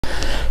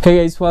Hey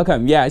guys,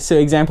 welcome. Yeah, so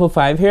example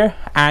 5 here,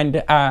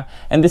 and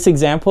in this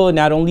example,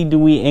 not only do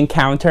we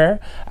encounter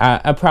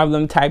a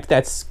problem type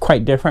that's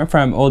quite different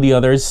from all the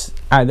others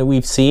that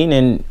we've seen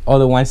and all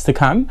the ones to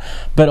come,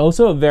 but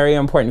also a very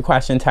important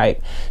question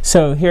type.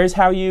 So here's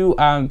how you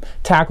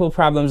tackle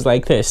problems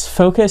like this.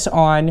 Focus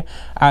on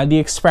the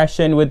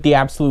expression with the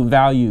absolute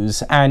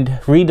values and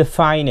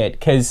redefine it,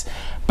 because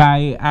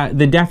by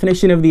the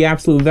definition of the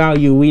absolute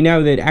value, we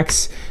know that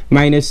x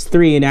minus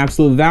 3 in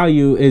absolute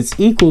value is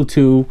equal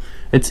to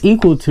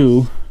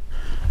itself,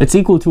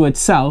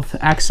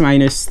 x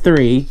minus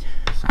 3,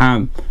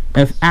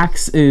 if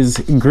x is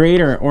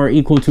greater or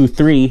equal to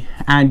 3,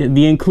 and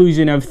the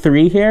inclusion of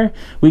 3 here,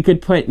 we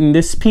could put in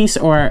this piece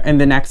or in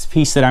the next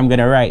piece that I'm going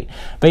to write.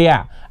 But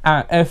yeah,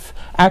 if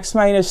x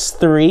minus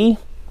 3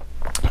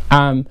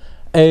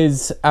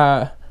 is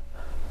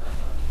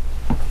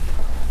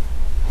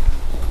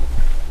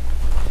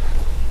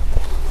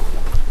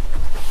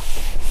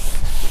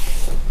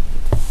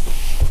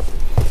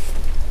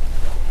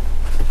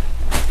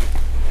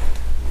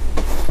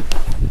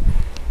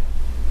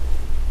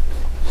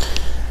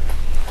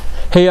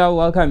Hey y'all,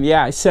 welcome.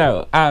 Yeah,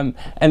 so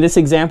in this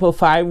example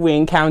 5, we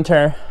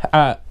encounter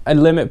a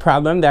limit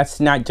problem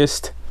that's not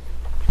just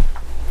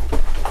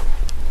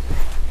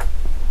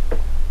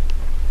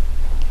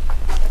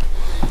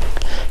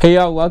Hey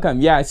y'all,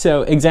 welcome. Yeah,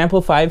 so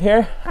example 5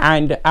 here,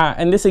 and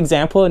in this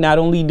example, not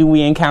only do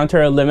we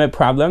encounter a limit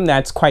problem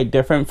that's quite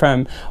different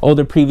from all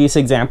the previous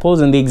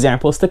examples and the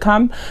examples to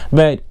come,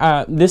 but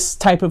this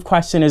type of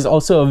question is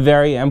also a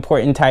very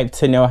important type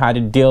to know how to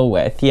deal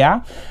with.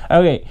 Yeah?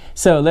 Okay,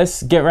 so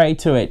let's get right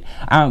to it.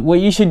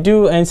 What you should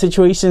do in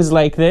situations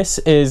like this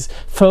is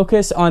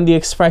focus on the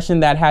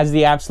expression that has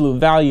the absolute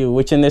value,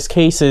 which in this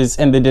case is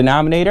in the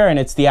denominator, and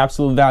it's the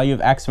absolute value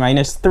of x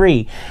minus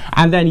 3.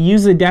 And then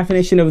use the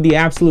definition of the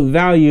absolute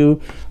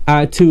value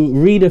to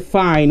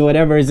redefine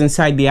whatever is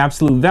inside the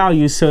absolute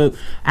value so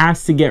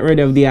as to get rid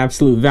of the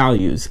absolute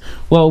values.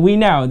 Well, we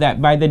know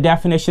that by the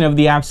definition of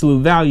the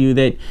absolute value,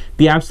 that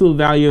the absolute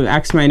value of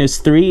x minus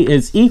 3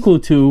 is equal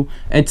to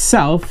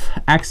itself,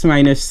 x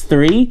minus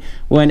 3,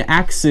 when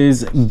x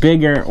is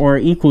bigger or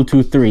equal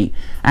to 3.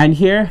 And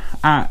here,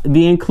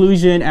 the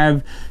inclusion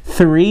of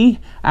 3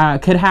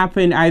 could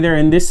happen either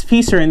in this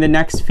piece or in the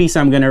next piece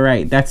I'm going to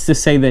write. That's to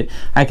say that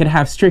I could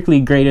have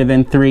strictly greater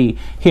than 3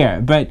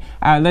 here, but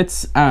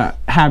let's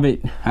have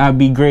it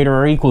be greater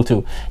or equal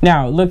to.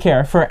 Now look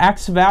here, for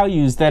x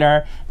values that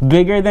are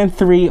bigger than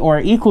 3 or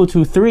equal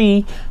to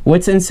 3,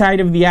 what's inside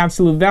of the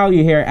absolute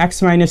value here,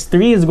 x minus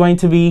 3, is going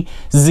to be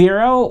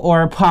 0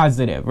 or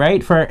positive,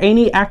 right? For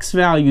any x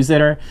values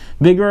that are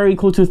bigger or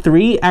equal to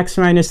 3, x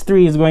minus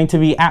 3 is going to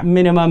be at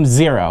minimum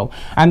 0,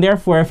 and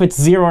therefore if it's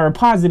 0 or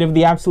positive,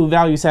 the absolute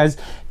value says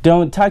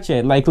don't touch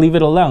it, like leave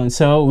it alone,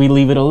 so we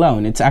leave it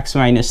alone. It's x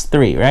minus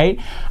 3, right?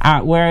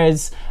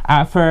 Whereas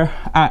for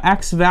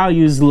x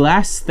values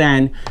less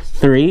than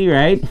 3,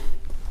 right?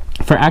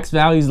 For x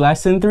values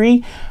less than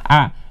 3,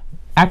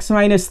 x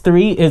minus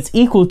 3 is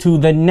equal to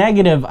the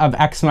negative of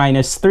x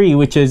minus 3,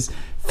 which is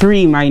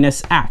 3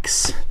 minus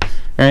x,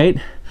 right?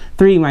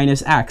 3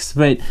 minus x,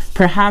 but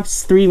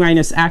perhaps 3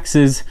 minus x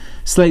is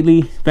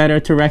slightly better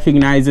to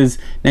recognize as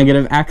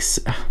negative x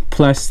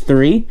plus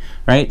 3,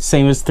 right?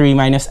 Same as 3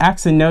 minus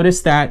x, and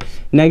notice that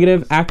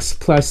negative x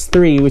plus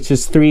 3, which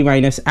is 3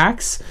 minus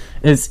x,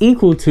 is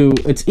equal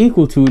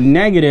to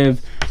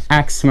negative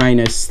x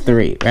minus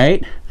 3,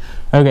 right?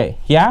 Okay,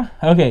 yeah?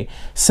 Okay,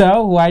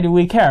 so why do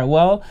we care?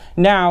 Well,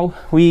 now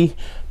we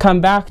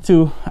come back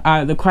to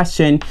the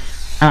question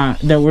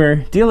that we're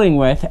dealing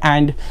with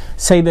and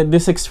say that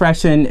this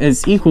expression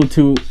is equal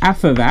to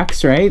f of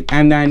x, right?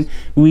 And then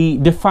we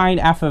define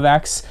f of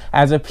x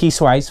as a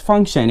piecewise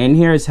function, and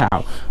here's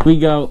how. We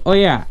go, oh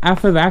yeah,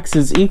 f of x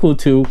is equal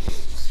to,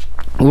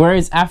 where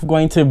is f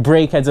going to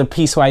break as a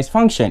piecewise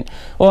function?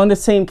 Well, in the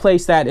same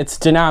place that its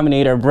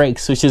denominator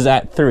breaks, which is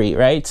at 3,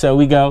 right? So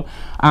we go,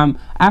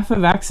 f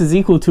of x is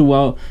equal to,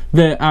 well,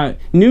 the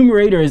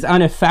numerator is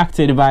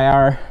unaffected by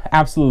our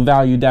absolute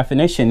value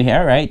definition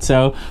here, right?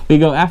 So we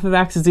go f of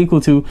x is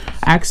equal to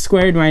x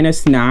squared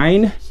minus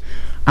 9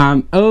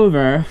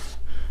 over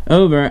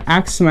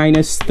x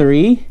minus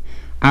 3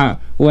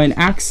 when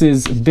x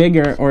is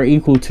bigger or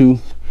equal to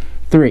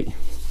 3.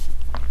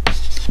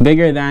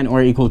 Bigger than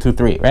or equal to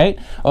 3, right?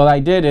 All I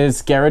did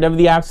is get rid of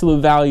the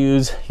absolute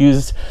values,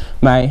 used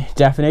my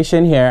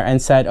definition here,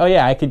 and said, oh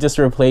yeah, I could just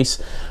replace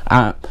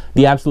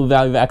the absolute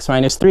value of x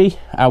minus 3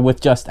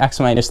 with just x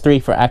minus 3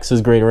 for x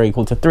is greater or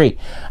equal to 3.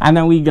 And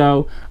then we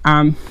go,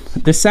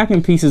 the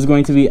second piece is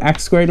going to be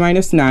x squared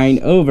minus 9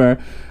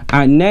 over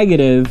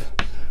negative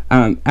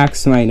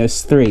x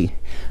minus 3.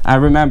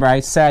 Remember, I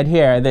said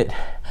here that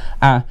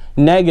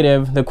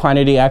negative the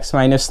quantity x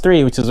minus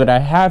 3, which is what I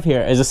have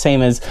here, is the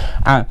same as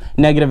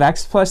negative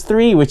x plus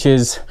 3, which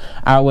is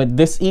what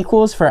this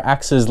equals for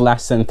x is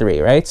less than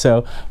 3, right?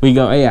 So we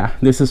go, oh yeah,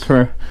 this is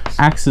for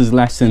x is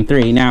less than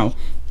 3. Now,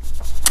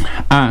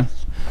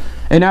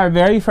 in our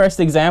very first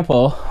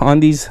example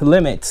on these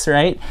limits,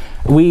 right,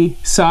 we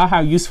saw how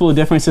useful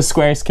difference of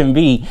squares can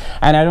be.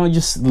 And I don't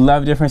just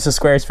love difference of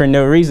squares for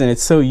no reason.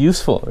 It's so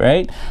useful,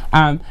 right?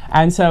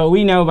 And so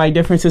we know by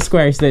difference of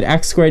squares that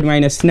x squared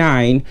minus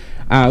 9,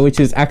 which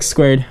is x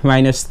squared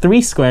minus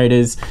 3 squared,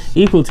 is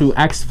equal to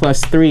x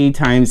plus 3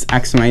 times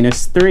x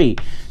minus 3.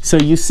 So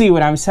you see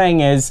what I'm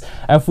saying is,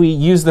 if we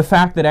use the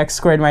fact that x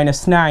squared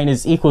minus 9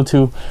 is equal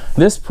to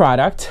this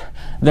product,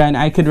 then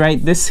I could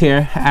write this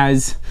here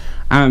as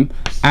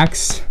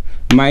x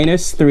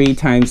minus 3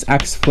 times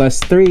x plus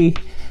 3,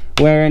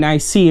 wherein I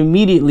see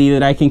immediately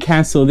that I can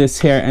cancel this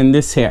here and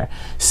this here.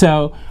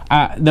 So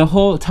the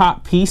whole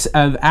top piece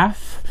of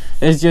f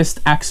is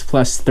just x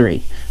plus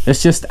 3.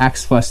 It's just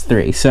x plus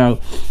 3. So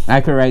I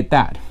could write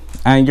that.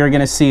 And you're going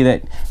to see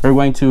that we're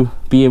going to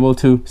be able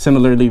to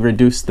similarly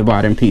reduce the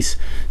bottom piece.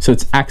 So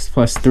it's x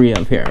plus 3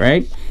 up here,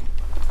 right?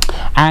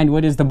 And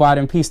what does the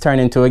bottom piece turn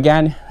into?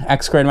 Again,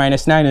 x squared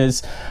minus 9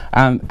 is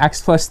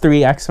x plus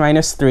 3, x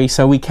minus 3.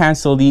 So we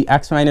cancel the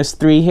x minus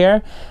 3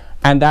 here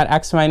and that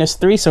x minus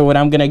 3. So what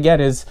I'm going to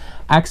get is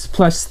x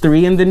plus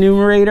 3 in the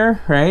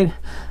numerator, right?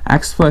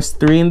 X plus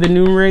 3 in the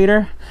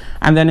numerator.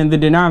 And then in the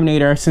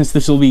denominator, since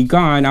this will be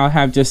gone, I'll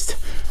have just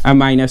a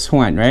minus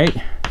 1, right?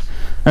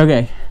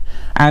 Okay.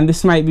 And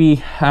this might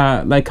be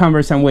like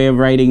cumbersome way of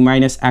writing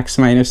minus x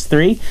minus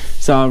 3.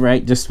 So I'll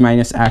write just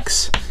minus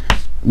x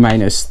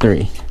minus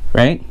 3,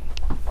 right?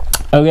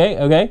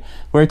 Okay.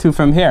 Where to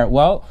from here?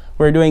 Well,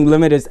 we're doing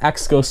limit as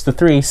x goes to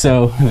 3,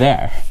 so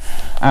there.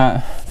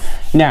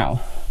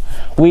 Now,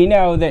 we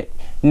know that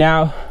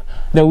now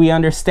that we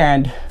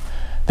understand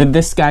that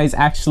this guy is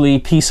actually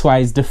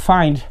piecewise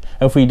defined,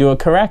 if we do it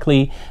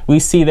correctly, we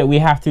see that we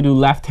have to do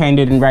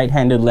left-handed and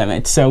right-handed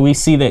limits. So we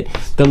see that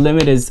the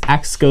limit as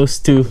x goes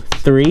to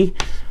 3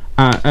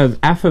 of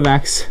f of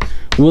x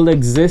will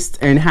exist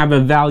and have a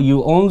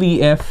value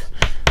only if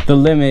the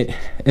limit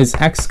is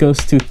x goes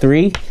to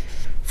 3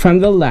 from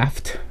the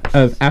left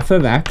of f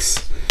of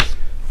x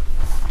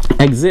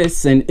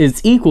exists and is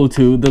equal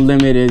to the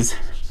limit is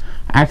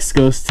x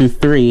goes to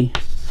 3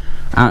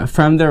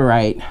 from the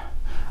right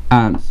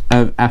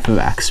of f of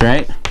x,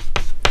 right?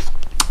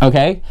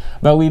 Okay,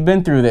 but we've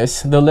been through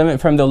this. The limit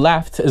from the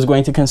left is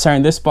going to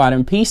concern this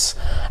bottom piece,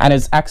 and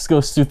as x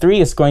goes to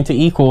 3, it's going to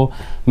equal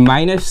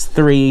minus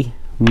 3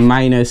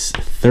 minus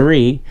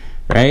 3,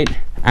 right?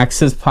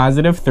 X is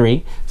positive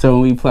 3, so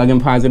when we plug in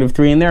positive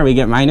 3 in there, we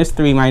get minus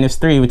 3 minus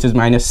 3, which is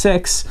minus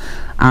 6,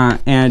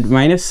 and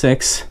minus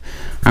 6,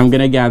 I'm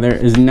going to gather,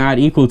 is not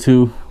equal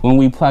to, when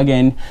we plug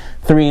in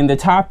 3 in the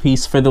top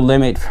piece for the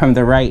limit from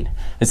the right,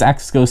 as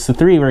x goes to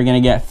 3, we're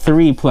going to get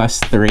 3 plus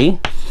 3.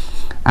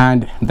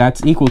 And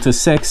that's equal to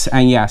 6,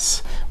 and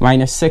yes,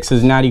 minus 6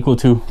 is not equal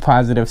to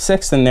positive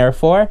 6, and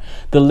therefore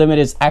the limit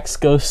as x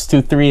goes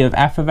to 3 of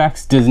f of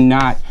x does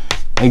not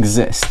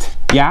exist.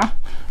 Yeah?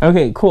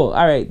 Okay, cool.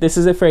 All right, this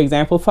is it for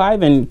example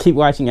 5, and keep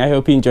watching. I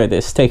hope you enjoyed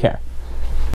this. Take care.